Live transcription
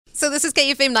So this is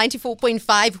KFM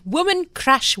 94.5 Women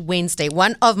Crush Wednesday,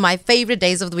 one of my favorite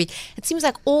days of the week. It seems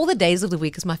like all the days of the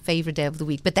week is my favorite day of the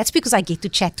week, but that's because I get to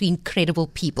chat to incredible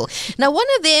people. Now, one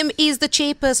of them is the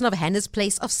chairperson of Hannah's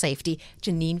Place of Safety,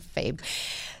 Janine Fabe.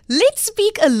 Let's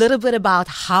speak a little bit about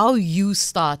how you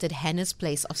started Hannah's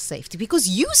Place of Safety, because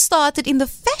you started in the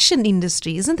fashion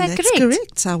industry, isn't that correct? That's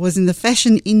correct. I was in the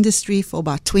fashion industry for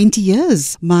about 20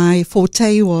 years. My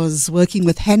forte was working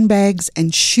with handbags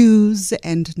and shoes,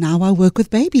 and now I work with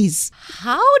babies.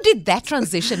 How did that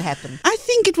transition happen? I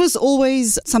think it was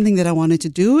always something that I wanted to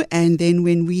do, and then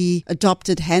when we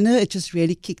adopted Hannah, it just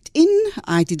really kicked in.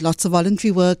 I did lots of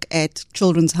voluntary work at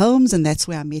children's homes, and that's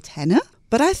where I met Hannah.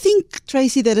 But I think,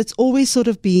 Tracy, that it's always sort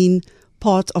of been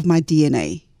part of my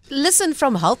DNA. Listen,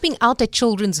 from helping out at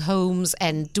children's homes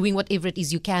and doing whatever it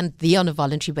is you can there on a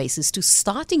voluntary basis to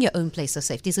starting your own place of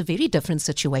safety is a very different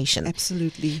situation.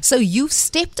 Absolutely. So you've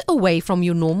stepped away from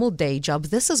your normal day job.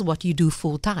 This is what you do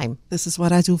full time. This is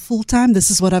what I do full time.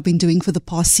 This is what I've been doing for the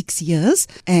past 6 years.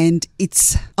 And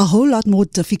it's a whole lot more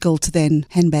difficult than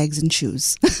handbags and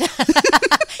shoes.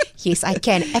 Yes, I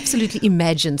can absolutely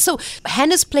imagine. So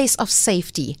Hannah's Place of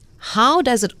Safety, how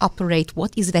does it operate?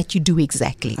 What is it that you do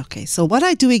exactly? Okay, so what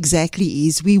I do exactly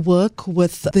is we work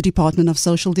with the Department of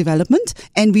Social Development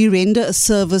and we render a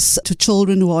service to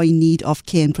children who are in need of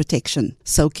care and protection.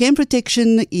 So care and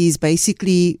protection is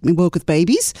basically, we work with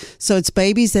babies. So it's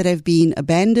babies that have been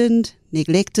abandoned,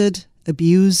 neglected,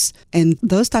 abused, and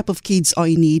those type of kids are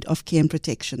in need of care and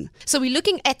protection. So we're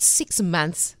looking at 6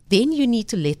 months, then you need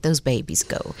to let those babies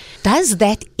go. Does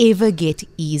that ever get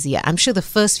easier? I'm sure the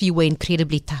first few were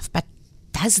incredibly tough, but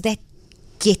does that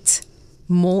get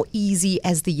more easy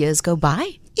as the years go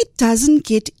by? It doesn't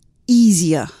get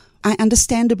easier. I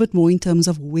understand a bit more in terms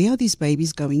of where are these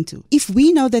babies going to. If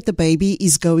we know that the baby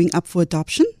is going up for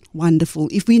adoption, wonderful.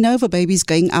 If we know if a baby is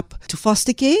going up to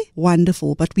foster care,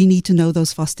 wonderful. But we need to know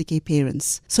those foster care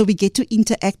parents. So we get to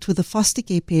interact with the foster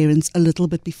care parents a little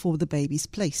bit before the baby is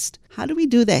placed. How do we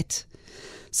do that?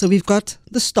 So we've got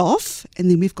the staff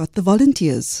and then we've got the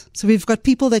volunteers. So we've got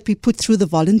people that we put through the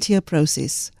volunteer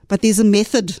process. But there's a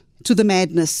method to the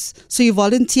madness. So you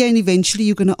volunteer and eventually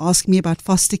you're going to ask me about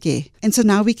foster care. And so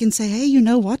now we can say, hey, you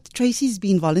know what? Tracy's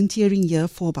been volunteering here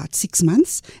for about 6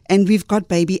 months and we've got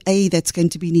baby A that's going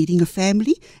to be needing a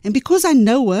family. And because I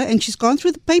know her and she's gone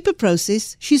through the paper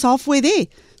process, she's halfway there.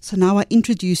 So now I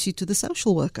introduce you to the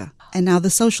social worker. And now the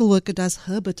social worker does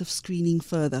her bit of screening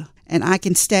further. And I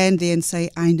can stand there and say,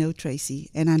 I know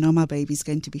Tracy and I know my baby's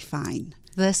going to be fine.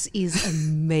 This is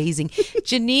amazing.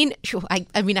 Janine,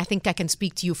 I think I can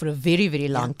speak to you for a very, very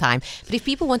long time. But if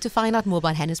people want to find out more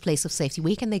about Hannah's Place of Safety,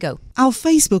 where can they go? Our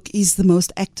Facebook is the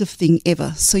most active thing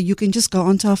ever. So you can just go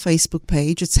onto our Facebook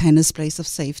page. It's Hannah's Place of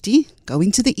Safety. Go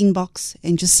into the inbox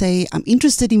and just say, I'm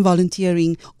interested in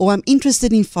volunteering or I'm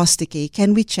interested in foster care.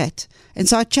 Can we chat? And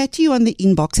so I chat to you on the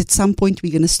inbox. At some point,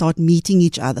 we're going to start meeting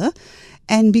each other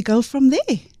and we go from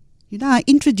there. You know, I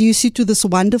introduce you to this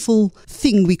wonderful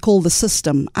thing we call the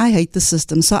system. I hate the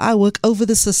system, so I work over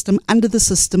the system, under the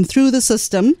system, through the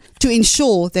system to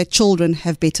ensure that children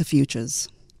have better futures.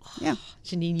 Yeah.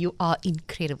 Janine, you are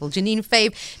incredible. Janine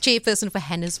Fabe, chairperson for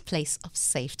Hannah's Place of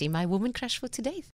Safety, my woman crush for today.